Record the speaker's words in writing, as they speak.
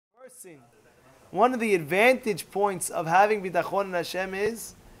person, one of the advantage points of having bitachon in Hashem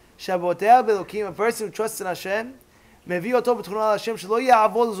is shabotea belokim, a person who trusts in Hashem, mevi oto b'tchuna Hashem shelo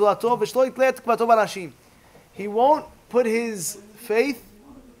ya'avod zulato v'shelo yitlei tikvato b'anashim. He won't put his faith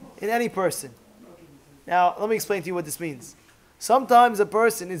in any person. Now, let me explain to you what this means. Sometimes a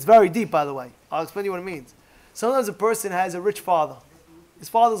person, it's very deep by the way, I'll explain to you what it means. Sometimes a person has a rich father. His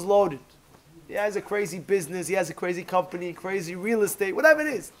father's loaded. He has a crazy business, he has a crazy company, crazy real estate, whatever it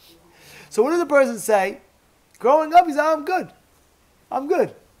is. So what does the person say? Growing up, he says, I'm good. I'm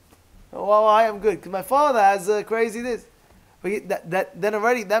good. Oh, well, I am good, because my father has a crazy this. But then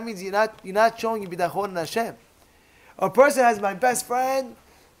already, that means you're not showing your bitachon in Hashem. A person has my best friend,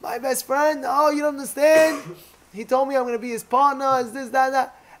 oh, you don't understand. He told me I'm going to be his partner, is this,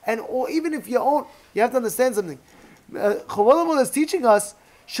 that. And or even if you have to understand something. Chavod is teaching us,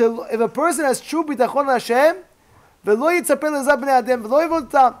 if a person has true bitachon Hashem,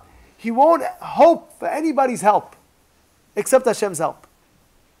 he won't hope for anybody's help except Hashem's help.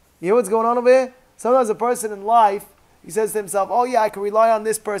 You hear what's going on over here? Sometimes a person in life, he says to himself, oh yeah, I can rely on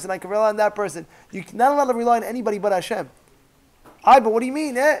this person, I can rely on that person. You're not allowed to rely on anybody but Hashem. But what do you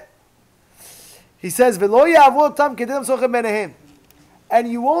mean? He says, and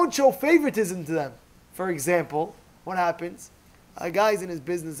you won't show favoritism to them. For example, what happens? A guy's in his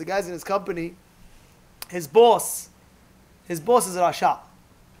business, a guy's in his company, his boss is a Rasha.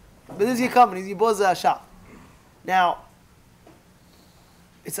 But this is your company, your boss is a Rasha. Now,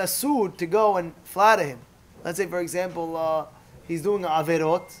 it's asud to go and flatter him. Let's say, for example, he's doing an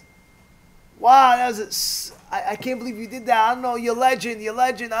averot. Wow, I can't believe you did that. I don't know, you're legend.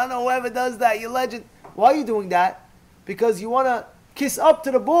 I don't know whoever does that, you're legend. Why are you doing that? Because you want to kiss up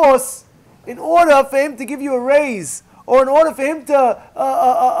to the boss in order for him to give you a raise, or in order for him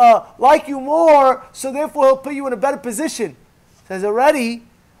to like you more, so therefore he'll put you in a better position. Says already,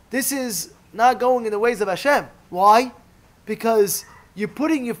 this is not going in the ways of Hashem. Why? Because you're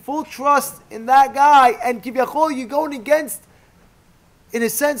putting your full trust in that guy, and kivyachol, you're going against, in a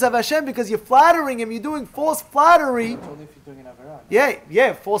sense, of Hashem, because you're flattering him, you're doing false flattery. Only if you're doing an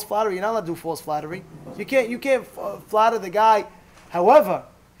Yeah, false flattery. You're not allowed to do false flattery. You can't flatter the guy. However,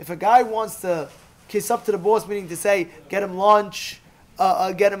 if a guy wants to kiss up to the boss, meaning to say, get him lunch,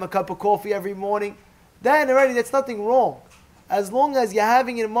 get him a cup of coffee every morning, then already that's nothing wrong. As long as you're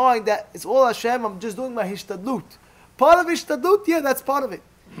having in mind that it's all Hashem, I'm just doing my hishtadlut. Part of hishtadlut, yeah, that's part of it.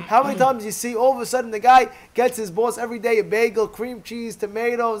 How many times you see all of a sudden the guy gets his boss every day a bagel, cream cheese,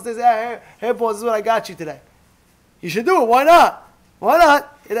 tomatoes, this, here boss, this is what I got you today. You should do it. Why not? Why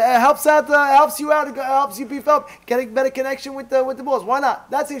not? It helps out, helps you out, it helps you beef up, get a better connection with the boss. Why not?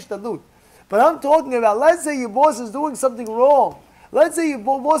 That's hishtadlut. But I'm talking about, let's say your boss is doing something wrong. Let's say your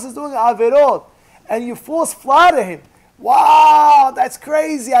boss is doing averot, and you force flatter him. Wow, that's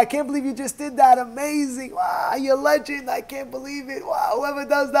crazy. I can't believe you just did that. Amazing. Wow, you're a legend. I can't believe it. Wow, whoever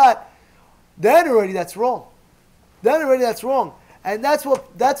does that. Then already that's wrong. And that's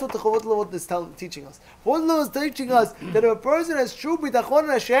what the Chavot Levot is teaching us. Chavot Levot is teaching us that if a person has true bitachon in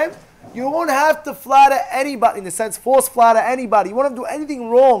Hashem, you won't have to flatter anybody, in the sense, force flatter anybody. You won't have to do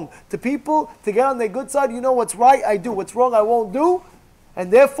anything wrong to people to get on their good side. You know what's right, I do. What's wrong, I won't do.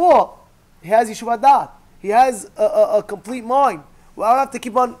 And therefore, he has Yeshuvat Da'at. He has a complete mind. Well, I don't have to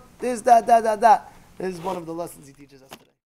keep on this, that. This is one of the lessons he teaches us today.